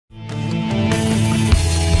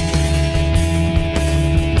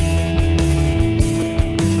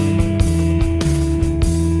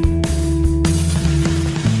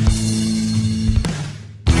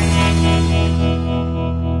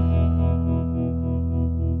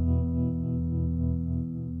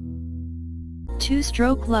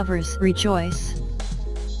Two-stroke lovers rejoice.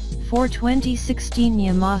 For 2016,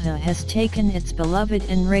 Yamaha has taken its beloved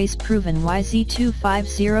and race-proven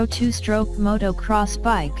YZ250 two-stroke motocross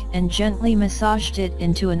bike and gently massaged it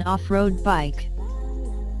into an off-road bike.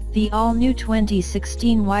 The all-new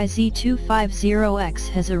 2016 YZ250X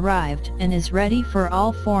has arrived and is ready for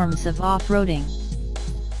all forms of off-roading.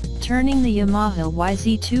 Turning the Yamaha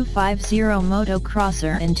YZ250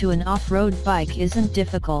 motocrosser into an off-road bike isn't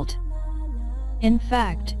difficult. In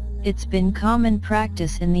fact, it's been common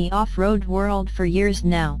practice in the off-road world for years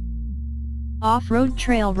now. Off-road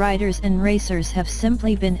trail riders and racers have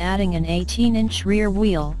simply been adding an 18-inch rear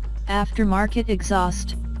wheel, aftermarket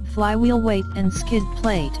exhaust, flywheel weight and skid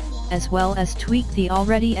plate, as well as tweak the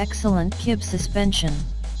already excellent kib suspension.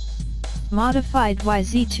 Modified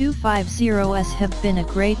YZ250s have been a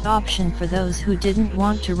great option for those who didn't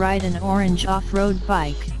want to ride an orange off-road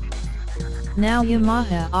bike. Now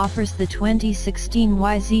Yamaha offers the 2016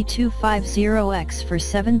 YZ250X for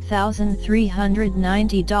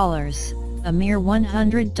 $7,390, a mere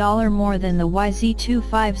 $100 more than the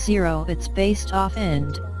YZ250 it's based off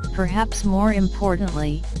and, perhaps more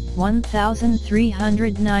importantly,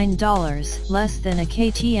 $1,309 less than a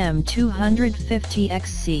KTM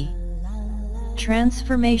 250XC.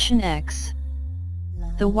 Transformation X.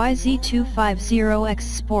 The YZ250X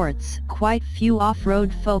sports quite few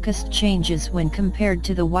off-road focused changes when compared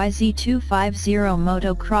to the YZ250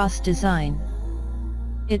 motocross design.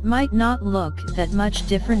 It might not look that much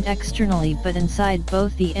different externally, but inside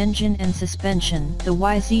both the engine and suspension, the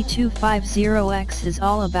YZ250X is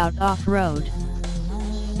all about off-road.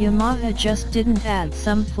 Yamaha just didn't add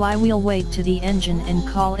some flywheel weight to the engine and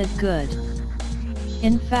call it good.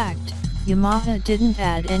 In fact, Yamaha didn't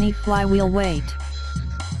add any flywheel weight.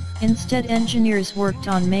 Instead, engineers worked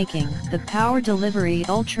on making the power delivery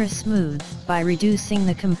ultra smooth by reducing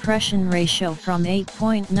the compression ratio from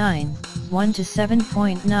 8.91 to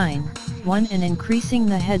 7.91 and increasing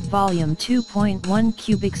the head volume 2.1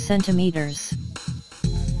 cubic centimeters.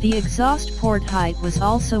 The exhaust port height was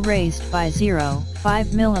also raised by 0.5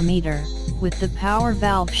 mm, with the power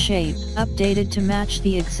valve shape updated to match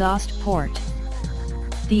the exhaust port.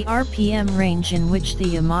 The RPM range in which the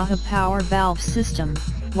Yamaha power valve system,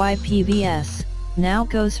 YPVS, now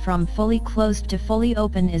goes from fully closed to fully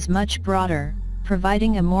open is much broader,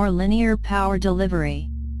 providing a more linear power delivery.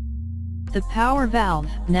 The power valve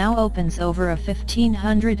now opens over a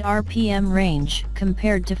 1500 RPM range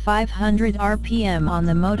compared to 500 RPM on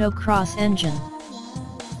the motocross engine.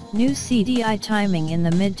 New CDI timing in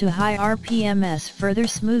the mid to high RPMs further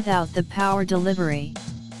smooth out the power delivery.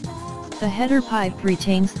 The header pipe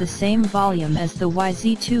retains the same volume as the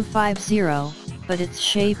YZ250, but its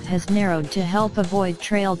shape has narrowed to help avoid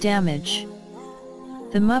trail damage.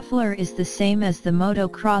 The muffler is the same as the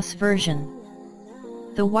motocross version.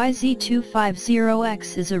 The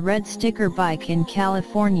YZ250X is a red sticker bike in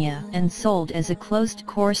California and sold as a closed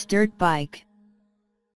course dirt bike.